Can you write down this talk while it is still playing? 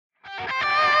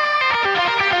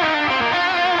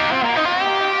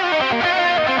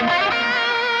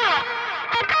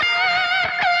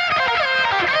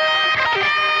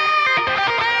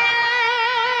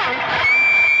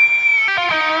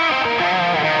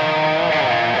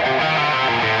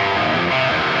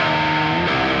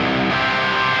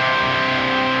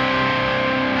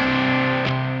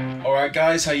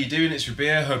guys, how you doing? It's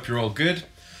Rabea, hope you're all good.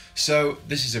 So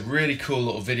this is a really cool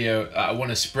little video. I want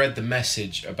to spread the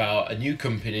message about a new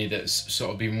company that's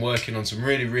sort of been working on some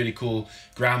really cool,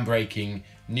 groundbreaking,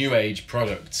 new age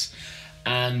products.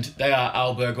 And they are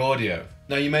Aalberg Audio.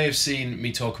 Now you may have seen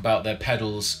me talk about their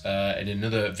pedals in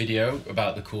another video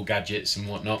about the cool gadgets and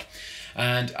whatnot.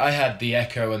 And I had the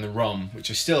Echo and the ROM, which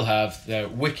I still have. They're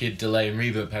wicked delay and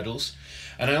reverb pedals.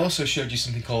 And I also showed you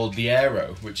something called the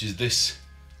AERO, which is this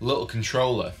little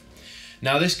controller.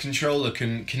 Now this controller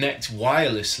can connect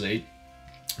wirelessly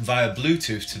via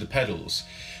Bluetooth to the pedals.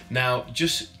 Now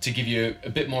just to give you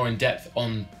a bit more in depth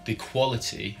on the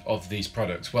quality of these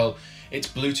products, well, it's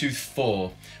Bluetooth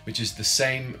 4, which is the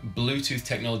same Bluetooth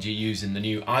technology used in the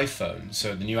new iPhone.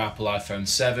 So the new Apple iPhone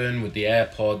 7 with the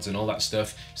AirPods and all that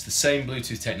stuff, it's the same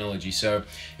Bluetooth technology. So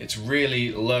it's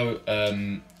really low,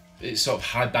 it's sort of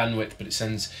high bandwidth, but it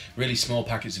sends really small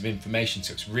packets of information,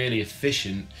 so it's really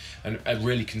efficient and a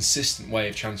really consistent way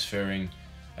of transferring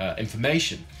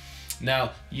information.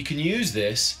 Now you can use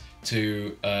this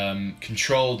to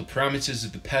control the parameters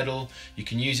of the pedal. You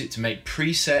can use it to make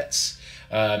presets.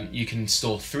 You can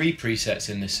install 3 presets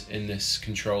in this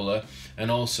controller, and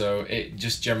also it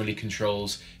just generally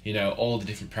controls, you know, all the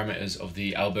different parameters of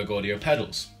the Aalberg Audio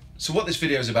pedals. So what this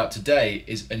video is about today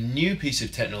is a new piece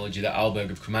of technology that Aalberg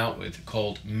have come out with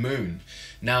called Moon.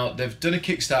 Now they've done a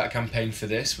Kickstarter campaign for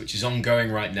this, which is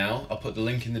ongoing right now. I'll put the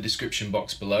link in the description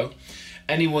box below.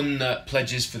 Anyone that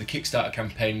pledges for the Kickstarter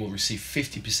campaign will receive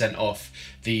 50% off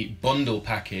the bundle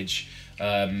package,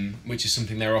 which is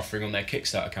something they're offering on their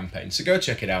Kickstarter campaign. So go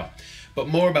check it out. But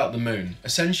more about the Moon.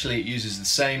 Essentially it uses the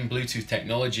same Bluetooth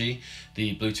technology,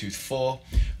 the Bluetooth 4,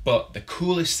 but the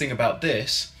coolest thing about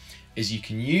this is you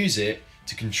can use it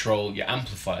to control your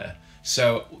amplifier.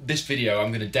 So this video I'm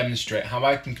going to demonstrate how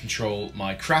I can control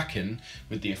my Kraken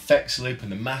with the effects loop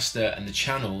and the master and the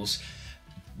channels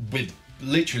with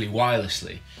literally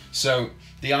wirelessly. So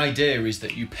the idea is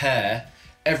that you pair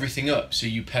everything up. So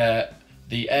you pair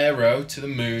the AERO to the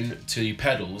Moon to your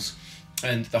pedals,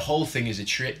 and the whole thing is a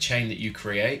chain that you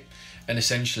create. And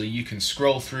essentially you can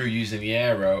scroll through using the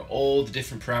AERO all the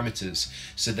different parameters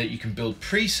so that you can build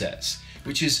presets,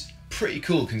 which is pretty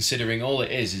cool considering all it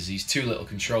is these 2 little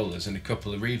controllers and a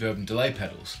couple of reverb and delay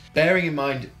pedals. Bearing in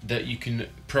mind that you can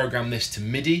program this to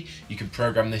MIDI, you can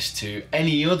program this to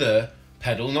any other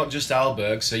pedal, not just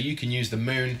Aalberg, so you can use the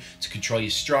Moon to control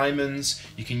your Strymons,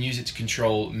 you can use it to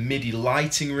control MIDI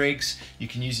lighting rigs, you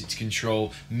can use it to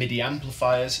control MIDI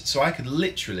amplifiers. So I could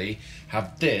literally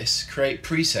have this, create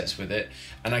presets with it,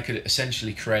 and I could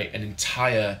essentially create an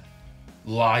entire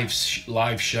live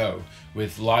show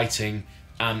with lighting,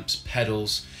 amps,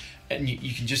 pedals, and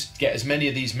you can just get as many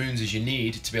of these Moons as you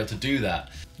need to be able to do that.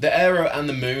 The AERO and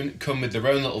the Moon come with their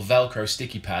own little Velcro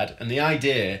sticky pad, and the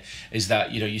idea is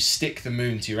that, you know, you stick the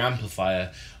Moon to your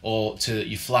amplifier or to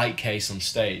your flight case on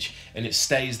stage, and it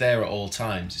stays there at all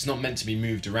times. It's not meant to be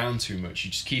moved around too much,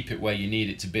 you just keep it where you need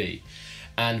it to be.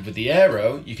 And with the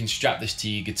AERO, you can strap this to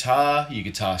your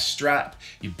guitar strap,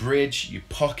 your bridge, your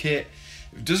pocket.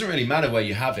 It doesn't really matter where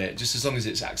you have it, just as long as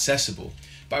it's accessible.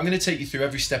 But I'm going to take you through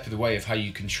every step of the way of how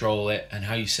you control it and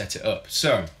how you set it up.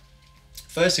 So,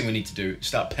 first thing we need to do is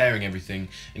start pairing everything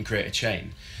and create a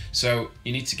chain. So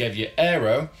you need to give your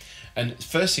AERO, and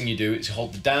first thing you do is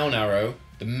hold the down arrow,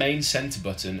 the main center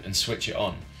button, and switch it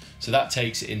on. So that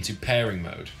takes it into pairing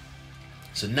mode.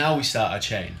 So now we start our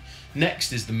chain.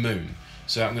 Next is the Moon.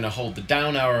 So I'm going to hold the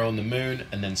down arrow on the Moon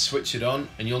and then switch it on,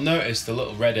 and you'll notice the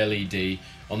little red LED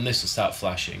on this will start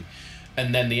flashing.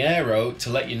 And then the AERO, to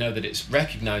let you know that it's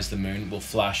recognized the Moon, will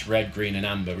flash red, green and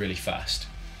amber really fast.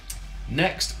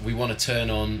 Next, we want to turn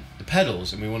on the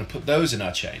pedals, and we want to put those in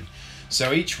our chain.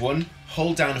 So each one,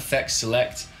 hold down effects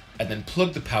select and then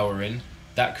plug the power in.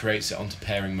 That creates it onto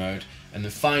pairing mode. And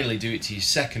then finally do it to your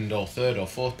 2nd or 3rd or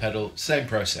 4th pedal, same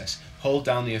process. Hold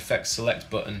down the effects select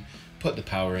button, put the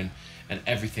power in, and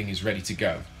everything is ready to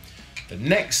go. The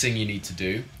next thing you need to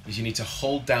do is you need to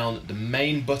hold down the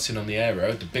main button on the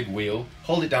AERO, the big wheel,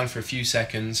 hold it down for a few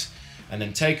seconds and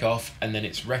then take off, and then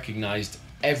it's recognized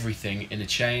everything in a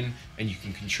chain and you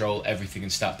can control everything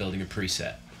and start building a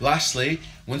preset. Lastly,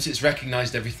 once it's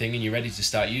recognized everything and you're ready to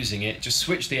start using it, just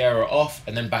switch the AERO off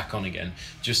and then back on again,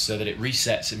 just so that it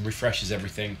resets and refreshes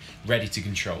everything, ready to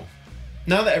control.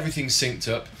 Now that everything's synced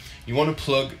up, you want to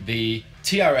plug the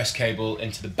TRS cable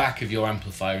into the back of your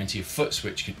amplifier, into your foot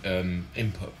switch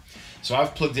input. So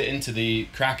I've plugged it into the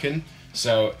Kraken.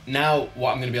 So now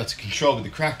what I'm going to be able to control with the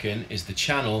Kraken is the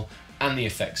channel and the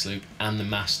effects loop and the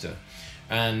master.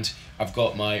 And I've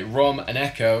got my ROM and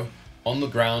Echo on the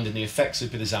ground in the effects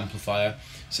loop of this amplifier.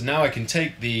 So now I can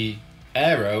take the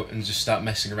AERO and just start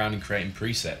messing around and creating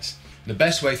presets. The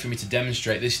best way for me to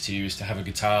demonstrate this to you is to have a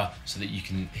guitar so that you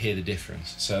can hear the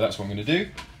difference. So that's what I'm going to do.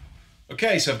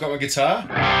 Okay, so I've got my guitar.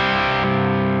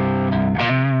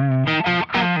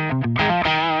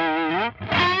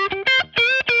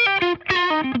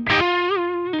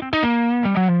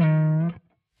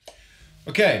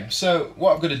 Okay, so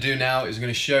what I'm going to do now is I'm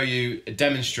going to show you,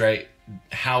 demonstrate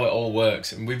how it all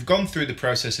works. And we've gone through the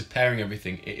process of pairing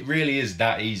everything. It really is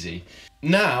that easy.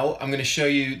 Now I'm going to show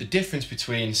you the difference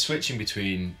between switching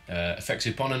between effects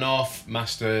loop on and off,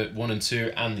 master 1 and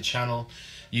 2 and the channel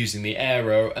using the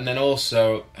AERO, and then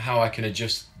also how I can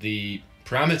adjust the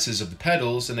parameters of the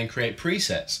pedals and then create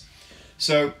presets.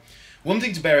 So one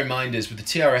thing to bear in mind is with the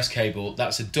TRS cable,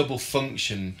 that's a double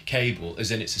function cable,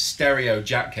 as in it's a stereo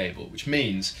jack cable, which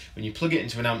means when you plug it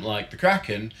into an amp like the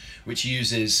Kraken, which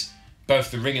uses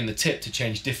both the ring and the tip to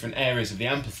change different areas of the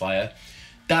amplifier,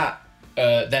 that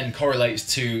then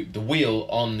correlates to the wheel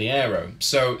on the AERO.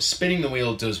 So spinning the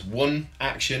wheel does one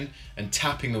action and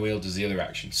tapping the wheel does the other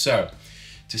action. So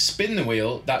to spin the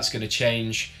wheel, that's going to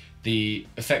change the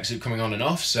effects loop coming on and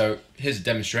off. So here's a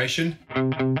demonstration.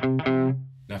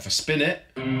 Now if I spin it,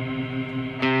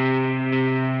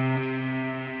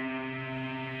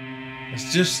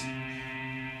 it's just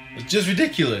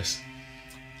ridiculous.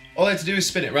 All I have to do is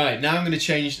spin it. Right, now I'm going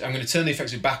to turn the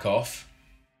effects loop back off.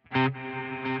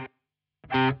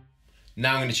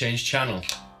 Now I'm going to change channel.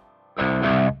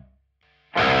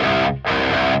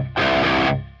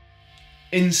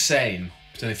 Insane.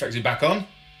 Turn the effects loop back on.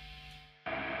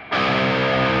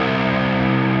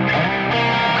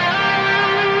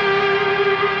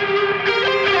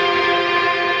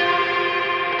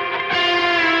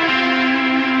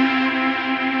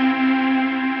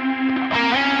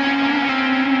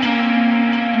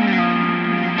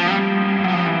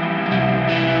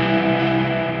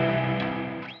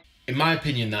 In my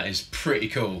opinion, that is pretty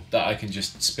cool, that I can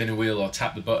just spin a wheel or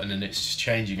tap the button and it's just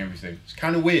changing everything. It's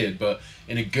kind of weird, but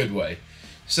in a good way.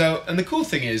 So, and the cool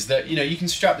thing is that, you know, you can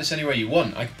strap this anywhere you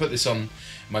want. I can put this on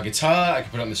my guitar, I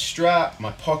can put it on the strap,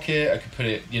 my pocket, I can put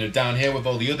it, you know, down here with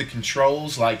all the other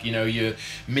controls, like, you know, your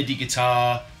MIDI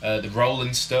guitar, the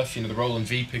Roland stuff, you know, the Roland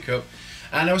V pickup.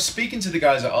 And I was speaking to the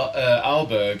guys at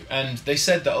Aalberg, and they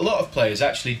said that a lot of players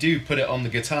actually do put it on the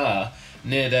guitar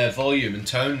near their volume and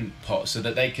tone pot so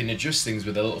that they can adjust things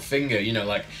with a little finger, you know,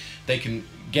 like they can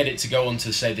get it to go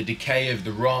onto, say, the decay of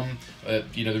the ROM,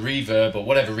 you know, the reverb or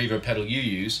whatever reverb pedal you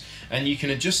use, and you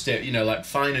can adjust it, you know, like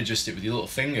fine adjust it with your little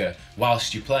finger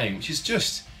whilst you're playing, which is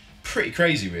just pretty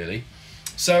crazy, really.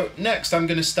 So next I'm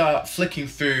going to start flicking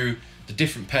through the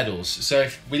different pedals. So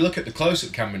if we look at the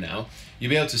close-up camera now,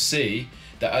 you'll be able to see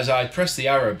that as I press the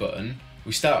arrow button,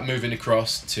 we start moving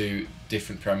across to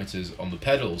different parameters on the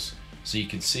pedals. So you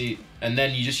can see, and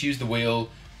then you just use the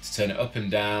wheel to turn it up and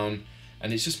down,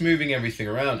 and it's just moving everything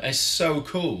around. It's so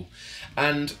cool.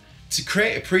 And to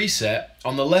create a preset,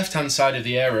 on the left hand side of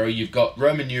the AERO, you've got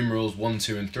Roman numerals 1,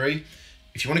 2 and 3.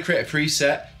 If you want to create a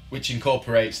preset which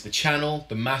incorporates the channel,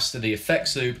 the master, the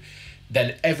effects loop,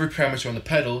 then every parameter on the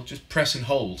pedal, just press and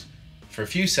hold. For a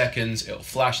few seconds, it'll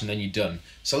flash and then you're done.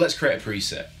 So let's create a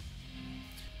preset.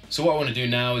 So what I want to do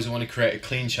now is I want to create a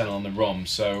clean channel on the ROM.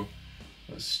 So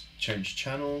let's change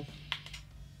channel.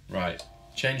 Right,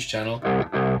 change channel.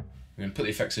 I'm going to put the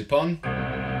effects loop on.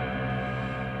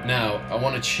 Now I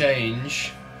want to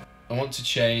change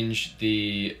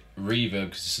the reverb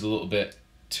because it's a little bit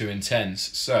too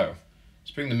intense. So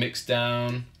let's bring the mix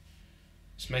down.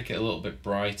 Let's make it a little bit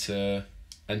brighter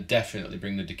and definitely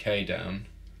bring the decay down.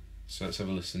 So let's have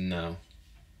a listen now.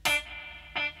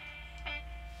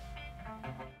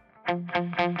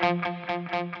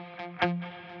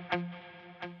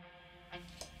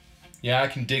 Yeah, I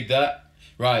can dig that.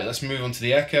 Right, let's move on to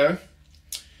the echo.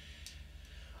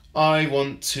 I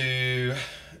want to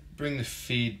bring the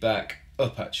feedback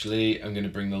up actually. I'm going to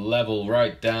bring the level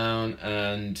right down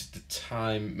and the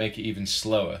time, make it even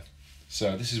slower.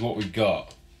 So this is what we've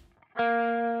got.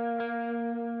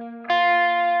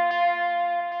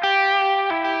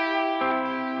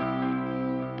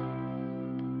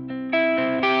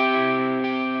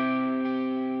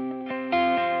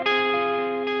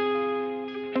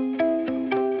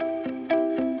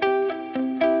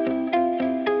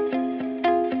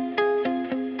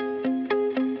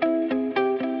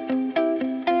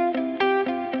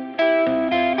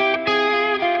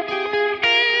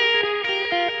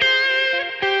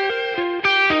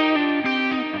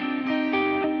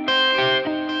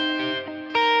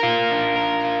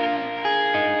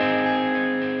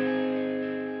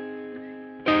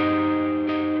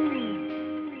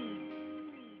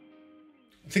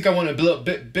 I think I want a little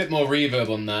bit more reverb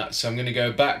on that, so I'm going to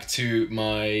go back to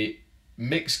my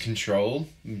mix control,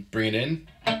 bring it in.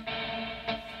 And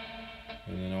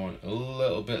then I want a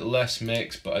little bit less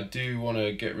mix, but I do want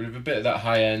to get rid of a bit of that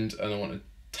high end, and I want a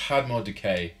tad more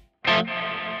decay.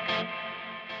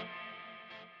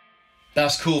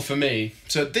 That's cool for me.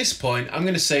 So at this point, I'm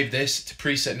going to save this to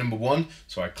preset number 1.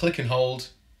 So I click and hold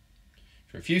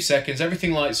for a few seconds,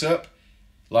 everything lights up,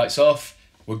 lights off,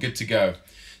 we're good to go.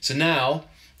 So now,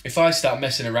 if I start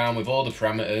messing around with all the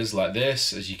parameters like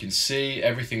this, as you can see,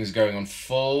 everything's going on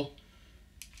full.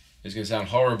 It's going to sound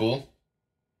horrible.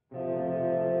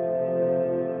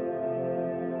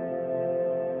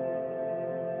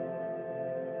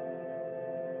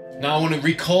 Now I want to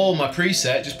recall my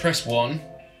preset, just press 1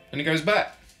 and it goes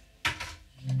back.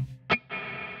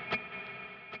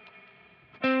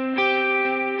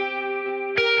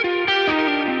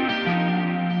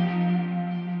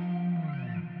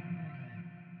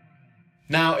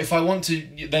 Now if I want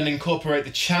to then incorporate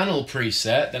the channel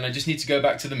preset, then I just need to go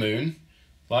back to the Moon,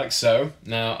 like so.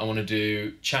 Now I want to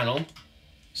do channel,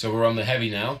 so we're on the heavy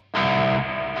now.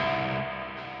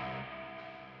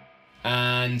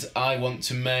 And I want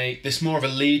to make this more of a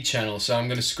lead channel, so I'm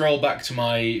going to scroll back to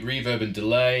my reverb and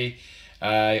delay.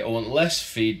 I want less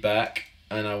feedback,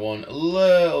 and I want a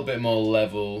little bit more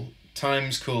level.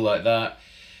 Time's cool like that.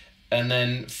 And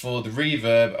then for the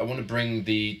reverb, I want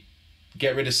to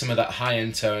get rid of some of that high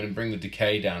end tone and bring the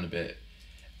decay down a bit,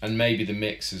 and maybe the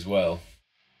mix as well.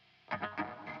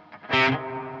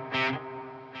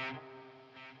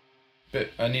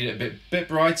 I need it a bit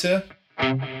brighter.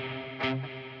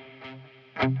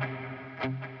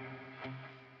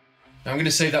 Now I'm going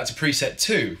to save that to preset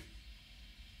 2.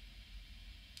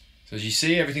 So as you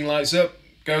see, everything lights up,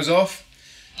 goes off.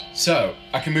 So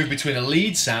I can move between a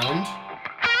lead sound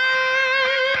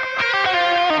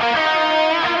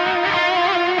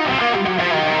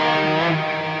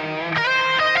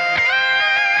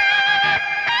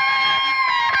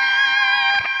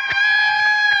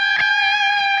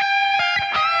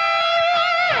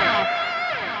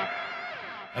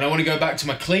and I want to go back to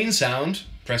my clean sound,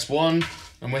 press 1,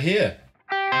 and we're here.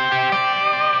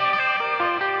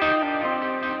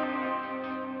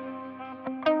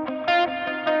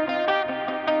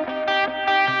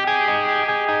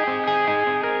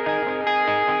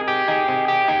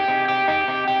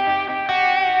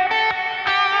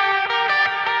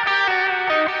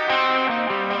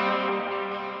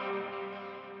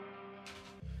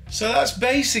 So that's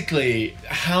basically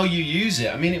how you use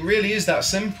it. I mean, it really is that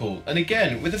simple. And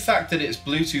again, with the fact that it's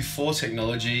Bluetooth 4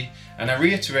 technology, and I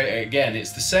reiterate it again,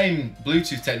 it's the same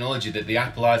Bluetooth technology that the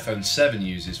Apple iPhone 7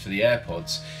 uses for the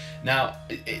AirPods. Now,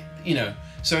 you know,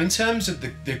 so in terms of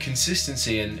the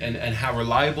consistency and how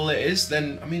reliable it is,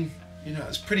 then, I mean, you know,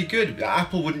 it's pretty good.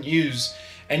 Apple wouldn't use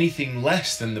anything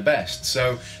less than the best.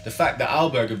 So the fact that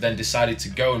Aalberg have then decided to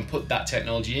go and put that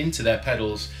technology into their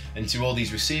pedals and to all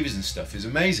these receivers and stuff is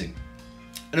amazing.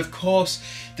 And of course,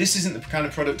 this isn't the kind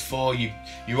of product for you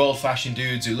old-fashioned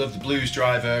dudes who love the blues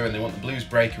driver and they want the blues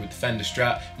breaker with the Fender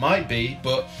Strat. Might be,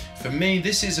 but for me,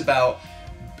 this is about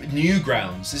new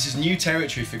grounds. This is new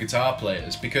territory for guitar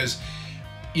players, because,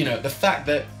 you know, the fact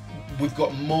that we've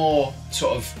got more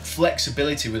sort of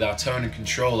flexibility with our tone and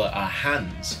control at our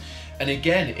hands. And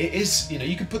again, it is, you know,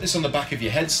 you could put this on the back of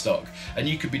your headstock and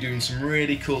you could be doing some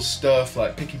really cool stuff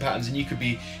like picking patterns, and you could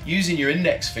be using your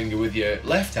index finger with your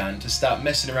left hand to start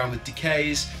messing around with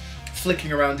decays,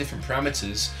 flicking around different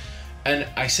parameters. And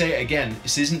I say it again,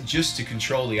 this isn't just to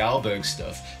control the Aalberg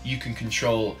stuff. You can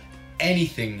control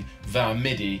anything via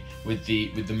MIDI with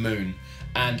the Moon.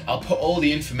 And I'll put all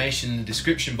the information in the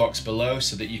description box below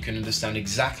so that you can understand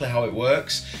exactly how it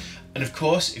works. And of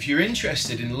course, if you're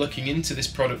interested in looking into this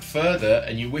product further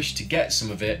and you wish to get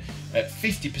some of it at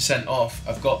 50% off,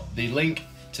 I've got the link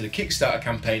to the Kickstarter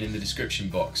campaign in the description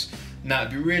box. Now,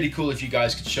 it'd be really cool if you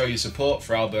guys could show your support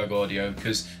for Aalberg Audio,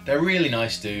 because they're really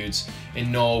nice dudes in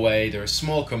Norway. They're a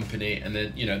small company, and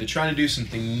they're, you know, they're trying to do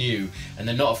something new, and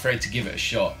they're not afraid to give it a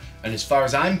shot. And as far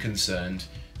as I'm concerned,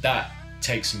 that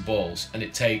takes some balls, and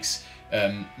it takes,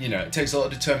 you know, it takes a lot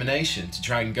of determination to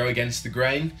try and go against the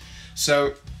grain.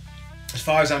 So, as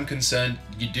far as I'm concerned,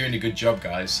 you're doing a good job,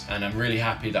 guys, and I'm really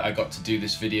happy that I got to do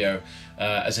this video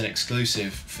as an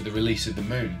exclusive for the release of the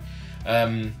Moon.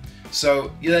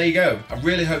 So yeah, there you go. I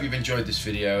really hope you've enjoyed this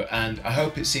video, and I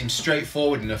hope it seems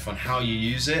straightforward enough on how you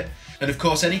use it. And of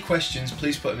course, any questions,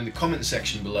 please put them in the comment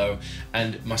section below,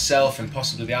 and myself and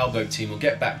possibly the Aalberg team will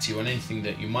get back to you on anything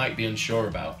that you might be unsure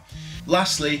about.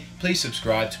 Lastly, please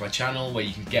subscribe to my channel where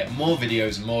you can get more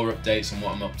videos and more updates on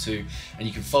what I'm up to, and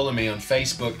you can follow me on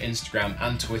Facebook, Instagram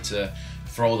and Twitter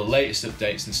for all the latest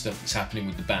updates and stuff that's happening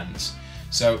with the bands.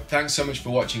 So thanks so much for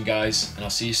watching, guys, and I'll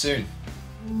see you soon.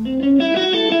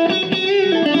 you.